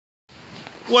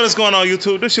What is going on,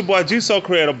 YouTube? This your boy G So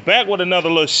Creator back with another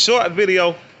little short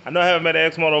video. I know I haven't made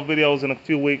an XMOTO videos in a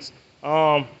few weeks.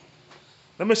 Let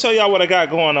me show y'all what I got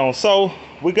going on. So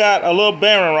we got a little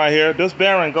bearing right here. This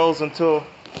bearing goes into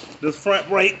this front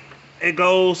brake. It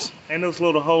goes in this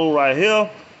little hole right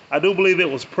here. I do believe it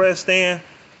was pressed in.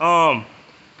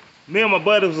 Me and my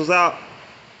buddies was out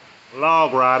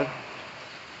log riding,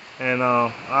 and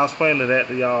I'll explain that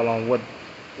to y'all on what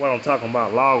I'm talking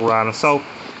about, log riding. So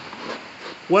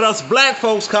what us black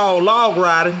folks call log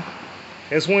riding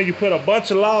is when you put a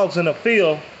bunch of logs in a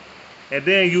field and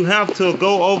then you have to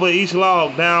go over each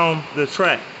log down the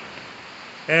track.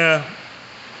 And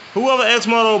whoever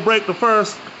XMOTO break the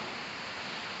first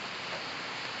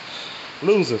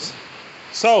loses.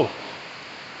 So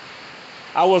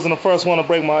I wasn't the first one to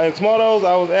break my XMOTOs.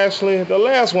 I was actually the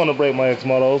last one to break my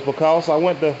XMOTOs because I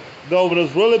went to go over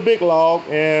this really big log,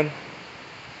 and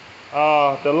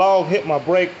the log hit my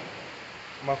brake,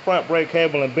 my front brake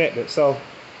cable, and bent it. So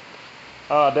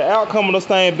the outcome of this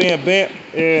thing being bent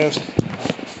is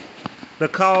the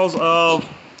cause of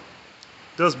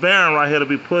this bearing right here to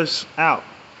be pushed out.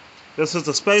 This is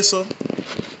the spacer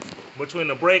between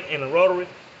the brake and the rotary.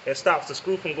 It stops the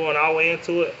screw from going all the way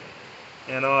into it,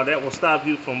 and that will stop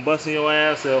you from busting your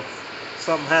ass if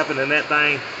something happened and that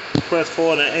thing press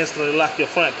forward and instantly lock your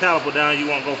front caliper down. You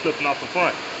won't go flipping off the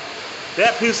front.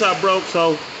 That piece I broke,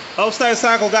 so Upstate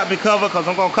Cycle got me covered because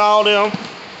I'm gonna call them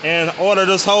and order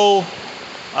this whole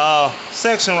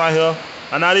section right here.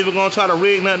 I'm not even gonna try to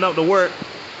rig nothing up to work.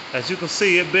 As you can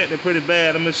see, it bent it pretty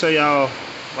bad. Let me show y'all,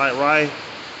 like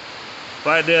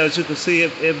right there. As you can see,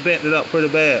 it bent it up pretty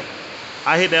bad.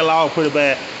 I hit that log pretty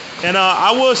bad. And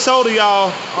I will show to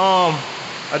y'all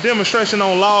a demonstration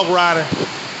on log riding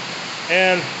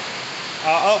and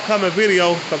our upcoming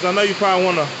video, because I know you probably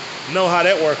want to know how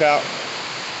that work out.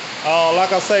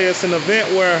 Like I say, it's an event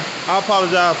where I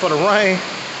apologize for the rain,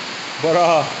 but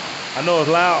I know it's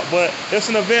loud, but it's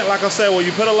an event, like I said, where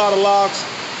you put a lot of logs,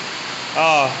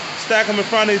 stack them in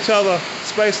front of each other,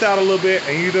 spaced out a little bit,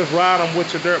 and you just ride them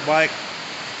with your dirt bike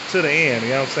to the end, you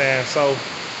know what I'm saying? So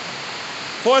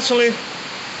fortunately,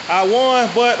 I won,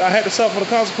 but I had to suffer the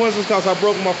consequences because I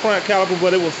broke my front caliper,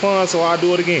 but it was fun, so I'll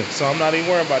do it again. So I'm not even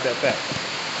worried about that fact.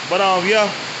 But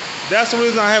yeah, that's the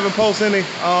reason I haven't posted any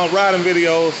riding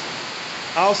videos.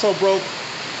 I also broke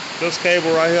this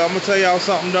cable right here. I'm gonna tell y'all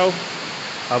something though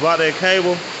about that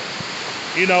cable.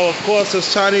 You know, of course,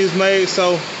 it's Chinese made,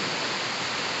 so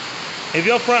if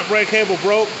your front brake cable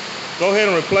broke, go ahead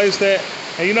and replace that.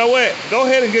 And you know what? Go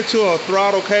ahead and get you a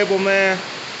throttle cable, man,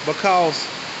 because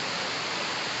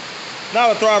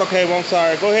not a throttle cable, I'm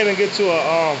sorry. Go ahead and get you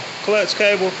a clutch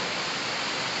cable,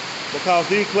 because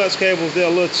these clutch cables, they're a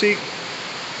little cheap,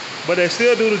 but they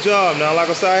still do the job. Now, like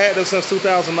I said, I had this since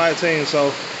 2019,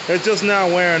 so it's just now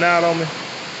wearing out on me.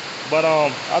 But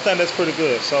I think that's pretty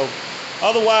good. So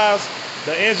otherwise,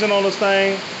 the engine on this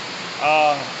thing,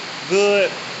 good.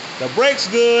 The brakes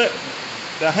good.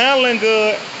 The handling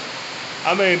good.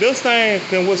 I mean, this thing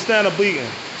can withstand a beating.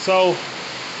 So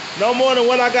no more than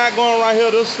what I got going right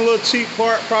here. This little cheap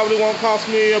part probably won't cost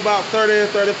me about $30,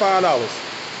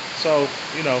 $35. So,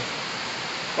 you know,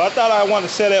 but I thought I wanted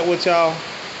to share that with y'all.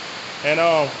 And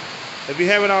if you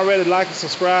haven't already, like and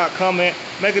subscribe, comment,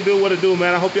 make it do what it do,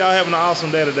 man. I hope y'all having an awesome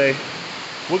day today.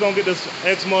 We're gonna get this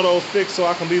XMOTOs fixed so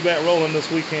I can be back rolling this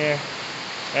weekend,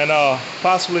 and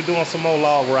possibly doing some more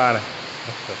log riding.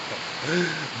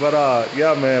 But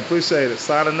yeah, man, appreciate it.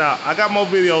 Signing out. I got more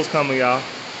videos coming, y'all.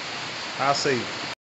 I'll see you.